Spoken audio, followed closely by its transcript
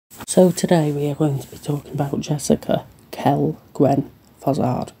So today we are going to be talking about Jessica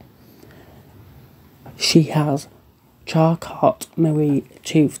Kellgren-Fozard. She has Charcot-Marie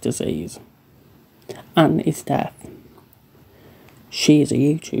Tooth Disease and is deaf. She is a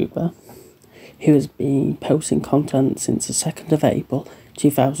YouTuber who has been posting content since the 2nd of April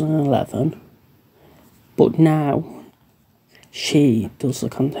 2011, but now she does the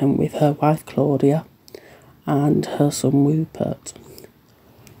content with her wife Claudia and her son Rupert.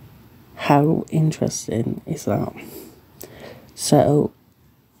 How interesting is that? So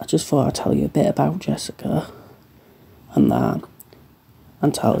I just thought I'd tell you a bit about Jessica and that,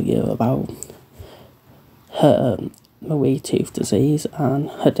 and tell you about her Marie Tooth Disease and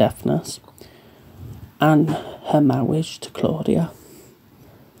her deafness and her marriage to Claudia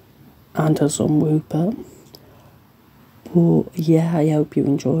and her son Rupert. But yeah, I hope you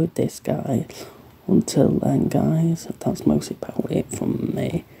enjoyed this, guys. Until then, guys, that's mostly about it from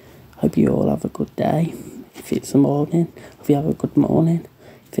me. Hope you all have a good day. If it's the morning, hope you have a good morning.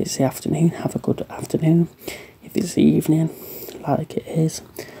 If it's the afternoon, have a good afternoon. If it's the evening, like it is,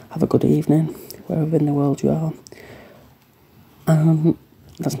 have a good evening, wherever in the world you are.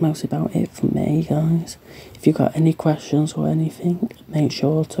 That's mostly about it from me, guys. If you've got any questions or anything, make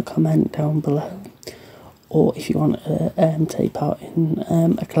sure to comment down below. Or if you want to take part in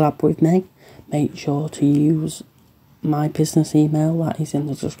a collab with me, make sure to use my business email that is in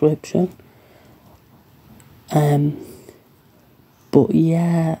the description. But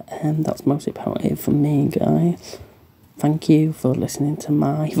yeah, that's mostly about it from me, guys. Thank you for listening to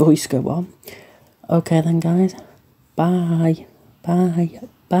my voice go on. Okay then, guys. Bye. Bye.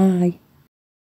 Bye.